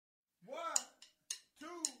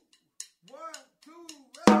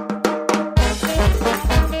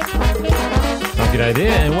G'day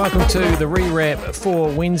there, and welcome to the rewrap for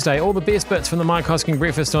Wednesday. All the best bits from the Mike Hosking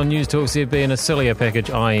Breakfast on News Talk ZB and a sillier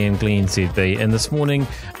package. I am Glenn ZB, and this morning,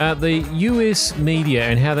 the US media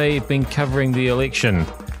and how they've been covering the election.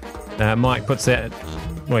 Mike puts that,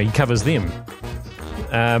 well, he covers them.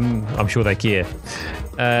 I'm sure they care.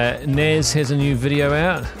 Naz has a new video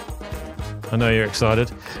out. I know you're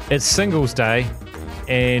excited. It's Singles Day.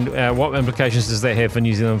 And what implications does that have for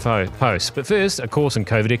New Zealand Post? But first, a course in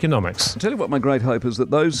COVID economics. I'll tell you what my great hope is,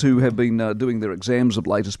 that those who have been doing their exams of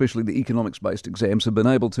late, especially the economics-based exams, have been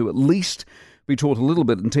able to at least be taught a little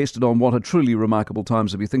bit and tested on what are truly remarkable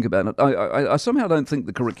times if you think about it. I somehow don't think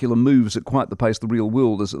the curriculum moves at quite the pace the real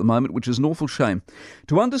world is at the moment, which is an awful shame.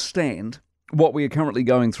 To understand what we are currently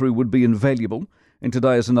going through would be invaluable. And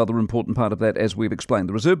today is another important part of that, as we've explained.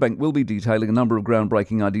 The Reserve Bank will be detailing a number of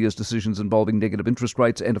groundbreaking ideas, decisions involving negative interest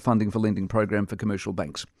rates and a funding for lending program for commercial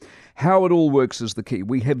banks. How it all works is the key.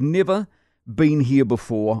 We have never been here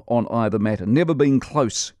before on either matter, never been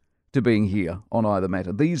close to being here on either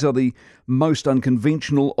matter. These are the most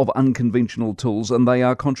unconventional of unconventional tools, and they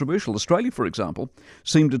are controversial. Australia, for example,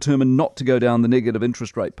 seemed determined not to go down the negative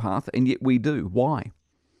interest rate path, and yet we do. Why?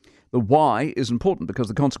 The why is important because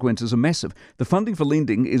the consequences are massive. The funding for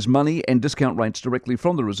lending is money and discount rates directly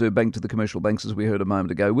from the Reserve Bank to the commercial banks, as we heard a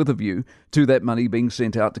moment ago, with a view to that money being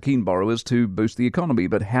sent out to keen borrowers to boost the economy.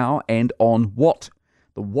 But how and on what?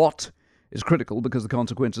 The what is critical because the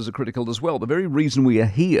consequences are critical as well. The very reason we are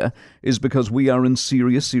here is because we are in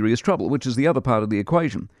serious, serious trouble, which is the other part of the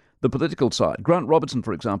equation. The political side. Grant Robertson,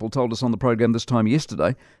 for example, told us on the program this time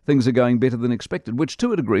yesterday, things are going better than expected, which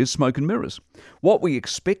to a degree is smoke and mirrors. What we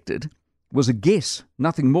expected was a guess,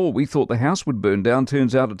 nothing more. We thought the house would burn down.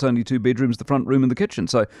 Turns out it's only 2 bedrooms, the front room and the kitchen.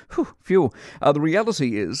 So, fuel. The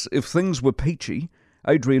reality is, if things were peachy,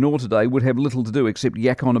 Adrian Orr today would have little to do except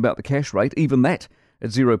yak on about the cash rate. Even that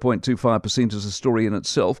at 0.25% is a story in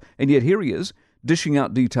itself. And yet here he is, dishing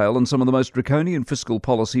out detail on some of the most draconian fiscal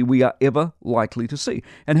policy we are ever likely to see.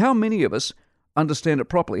 And how many of us understand it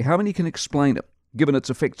properly? How many can explain it, given its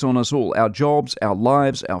effects on us all, our jobs, our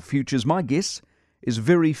lives, our futures? My guess is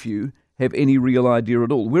very few have any real idea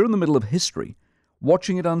at all. We're in the middle of history,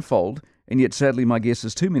 watching it unfold, and yet sadly my guess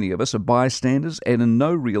is too many of us are bystanders and in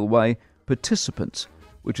no real way participants,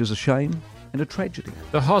 which is a shame and a tragedy.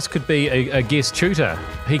 The Hoss could be a guest tutor.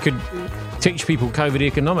 He could teach people COVID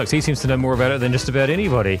economics. He seems to know more about it than just about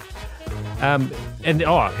anybody.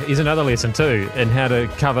 Here's another lesson too in how to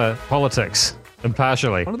cover politics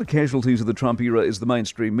impartially. One of the casualties of the Trump era is the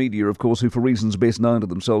mainstream media, of course, who for reasons best known to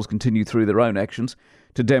themselves continue through their own actions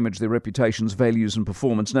to damage their reputations, values and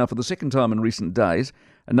performance. Now, for the second time in recent days,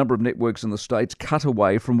 a number of networks in the States cut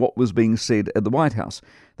away from what was being said at the White House.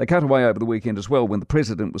 They cut away over the weekend as well when the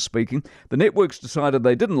president was speaking. The networks decided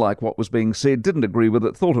they didn't like what was being said, didn't agree with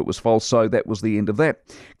it, thought it was false, so that was the end of that.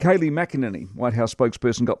 Kayleigh McEnany, White House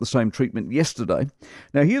spokesperson, got the same treatment yesterday.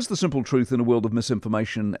 Now, here's the simple truth in a world of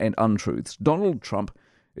misinformation and untruths. Donald Trump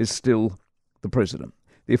is still the president.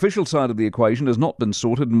 The official side of the equation has not been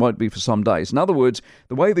sorted and won't be for some days. In other words,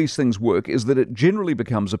 the way these things work is that it generally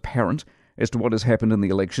becomes apparent as to what has happened in the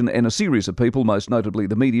election, and a series of people, most notably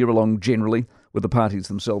the media, along generally with the parties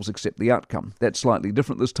themselves, accept the outcome. That's slightly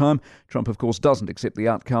different this time. Trump, of course, doesn't accept the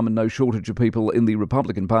outcome, and no shortage of people in the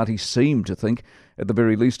Republican Party seem to think, at the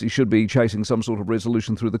very least, he should be chasing some sort of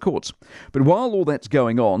resolution through the courts. But while all that's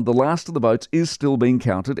going on, the last of the votes is still being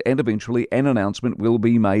counted, and eventually an announcement will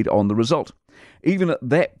be made on the result. Even at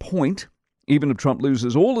that point, even if Trump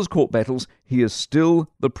loses all his court battles, he is still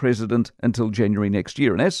the president until January next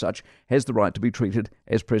year, and as such, has the right to be treated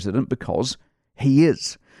as president because he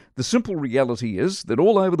is. The simple reality is that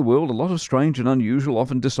all over the world, a lot of strange and unusual,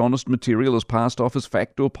 often dishonest material is passed off as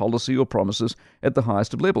fact or policy or promises at the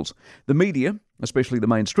highest of levels. The media, especially the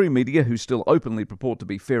mainstream media, who still openly purport to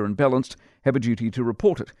be fair and balanced, have a duty to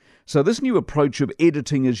report it. So this new approach of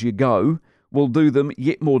editing as you go will do them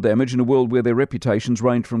yet more damage in a world where their reputations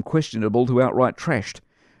range from questionable to outright trashed.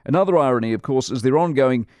 Another irony, of course, is their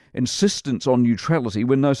ongoing insistence on neutrality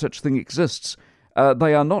when no such thing exists.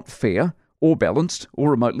 They are not fair or balanced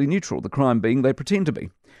or remotely neutral, the crime being they pretend to be.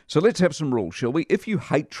 So let's have some rules, shall we? If you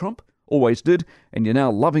hate Trump, always did, and you're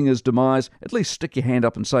now loving his demise, at least stick your hand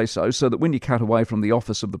up and say so that when you cut away from the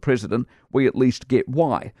office of the president, we at least get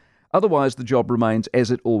why. Otherwise, the job remains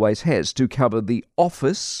as it always has, to cover the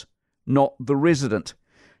office, not the resident.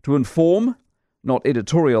 To inform, not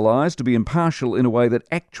editorialise, to be impartial in a way that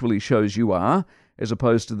actually shows you are, as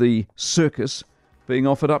opposed to the circus being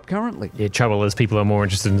offered up currently. Yeah, trouble is people are more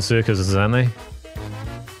interested in circuses, aren't they?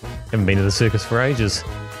 Haven't been to the circus for ages.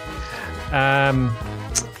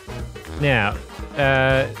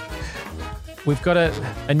 we've got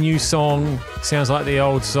a new song, sounds like the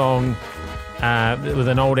old song, with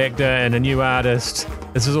an old actor and a new artist.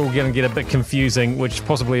 This is all going to get a bit confusing, which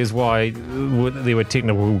possibly is why there were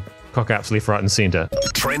technical cock-ups left, right and centre.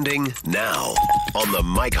 Trending now on the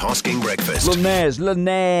Mike Hosking Breakfast. Lil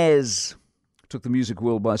Nas took the music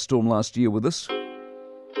world by storm last year with this.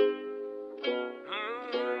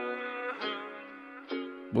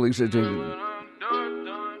 Well, he said, isn't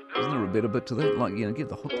there a better bit to that? Like, get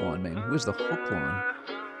the hook line, man. Where's the hook line?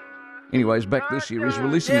 Anyways, back this year, he's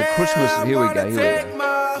releasing a Christmas... Here we go.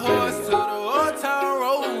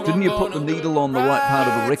 Didn't you put the needle on the right part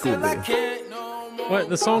of the record there? Well,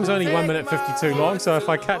 the song's only 1 minute 52 long, so if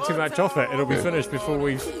I cut too much off it, it'll be finished before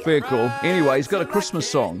we... Fair call. Anyway, he's got a Christmas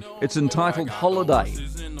song. It's entitled Holiday.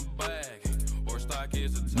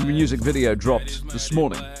 The music video dropped this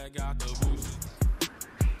morning.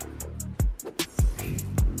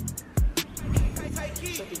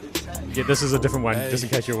 Yeah, this is a different one, just in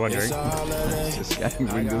case you're wondering. This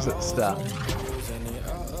game windows at the start.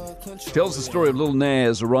 Tells the story of Lil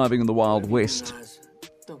Nas arriving in the Wild West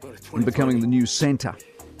and becoming the new Santa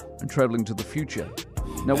and travelling to the future.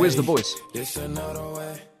 Now, where's the voice?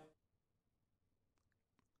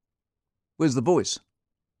 Where's the voice?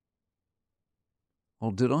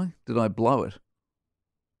 Oh, did I? Did I blow it?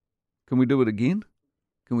 Can we do it again?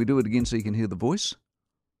 Can we do it again so you can hear the voice?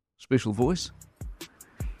 Special voice?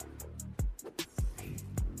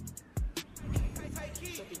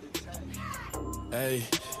 Hey,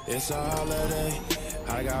 it's a holiday.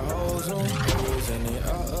 I got hoes on hoes and they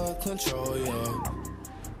out of control, yeah.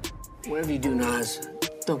 Whatever you do, Nas,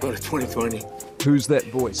 don't go to 2020. Who's that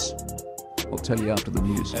voice? I'll tell you after the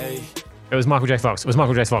news. Hey. It was Michael J. Fox.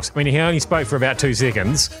 I mean, he only spoke for about 2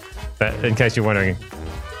 seconds, but in case you're wondering,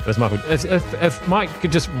 it was Michael. If Mike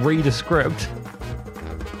could just read a script,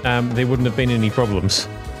 there wouldn't have been any problems.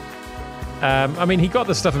 I mean, he got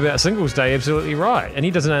the stuff about Singles Day absolutely right, and he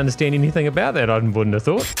doesn't understand anything about that, I wouldn't have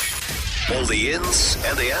thought. All the ins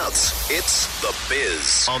and the outs. It's The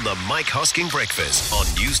Biz on the Mike Hosking Breakfast on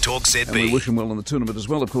News Talk ZB. And we wish him well in the tournament as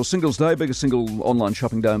well. Of course, Singles Day, biggest single online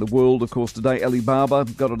shopping day in the world. Of course, today, Alibaba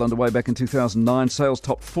got it underway back in 2009. Sales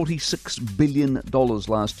topped $46 billion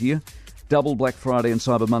last year. Double Black Friday and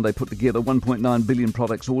Cyber Monday put together. 1.9 billion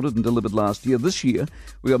products ordered and delivered last year. This year,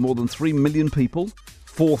 we got more than 3 million people.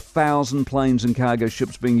 4,000 planes and cargo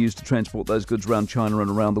ships being used to transport those goods around China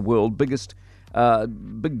and around the world. Big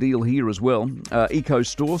deal here as well. Eco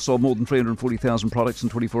Store sold more than 340,000 products in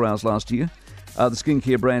 24 hours last year. The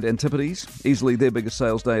skincare brand Antipodes, easily their biggest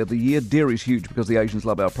sales day of the year. Dairy's huge because the Asians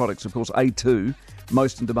love our products. Of course, A2,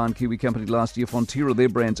 most in-demand Kiwi company last year. Fonterra, their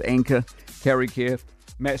brands Anchor, Carry Care,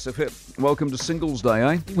 massive hit. Welcome to Singles Day,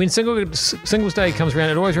 eh? When Singles Day comes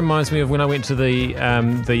around, it always reminds me of when I went to the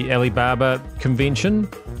Alibaba convention,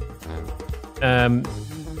 and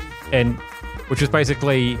which was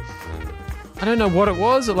basically, I don't know what it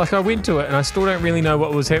was. Like, I went to it and I still don't really know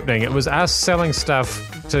what was happening. It was us selling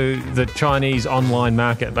stuff to the Chinese online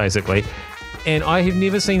market, basically, and I have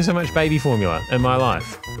never seen so much baby formula in my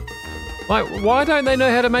life. Like, why don't they know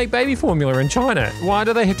how to make baby formula in China? Why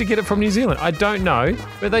do they have to get it from New Zealand? I don't know,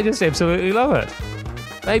 but they just absolutely love it.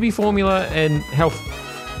 Baby formula and health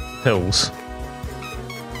pills.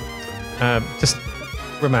 Just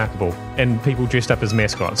remarkable. And people dressed up as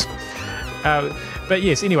mascots. But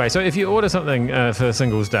yes, anyway, so if you order something for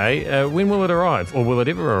Singles Day, when will it arrive? Or will it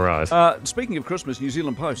ever arrive? Speaking of Christmas, New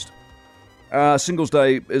Zealand Post. Singles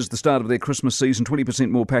Day is the start of their Christmas season, 20%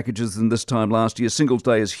 more packages than this time last year. Singles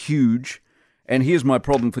Day is huge. And here's my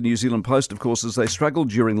problem for New Zealand Post, of course, is they struggled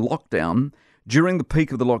during lockdown. During the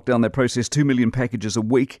peak of the lockdown, they processed 2 million packages a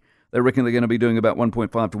week. They reckon they're going to be doing about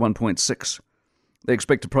 1.5 to 1.6. They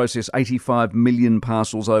expect to process 85 million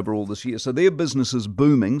parcels overall this year. So their business is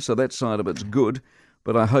booming, so that side of it's good.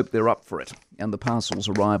 But I hope they're up for it and the parcels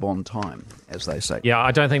arrive on time, as they say. Yeah,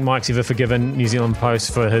 I don't think Mike's ever forgiven New Zealand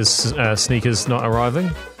Post for his sneakers not arriving,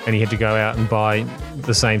 and he had to go out and buy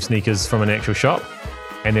the same sneakers from an actual shop,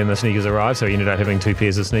 and then the sneakers arrived, so he ended up having 2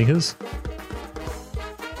 pairs of sneakers.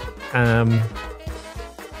 I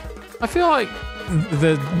feel like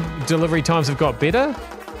the delivery times have got better.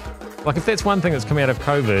 Like, if that's one thing that's come out of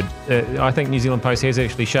COVID, I think New Zealand Post has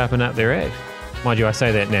actually sharpened up their act. Mind you, I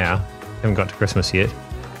say that now. Haven't got to Christmas yet.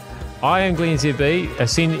 I am Glenn ZB.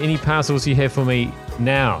 Send any parcels you have for me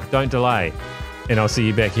now. Don't delay. And I'll see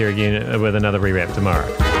you back here again with another rewrap tomorrow.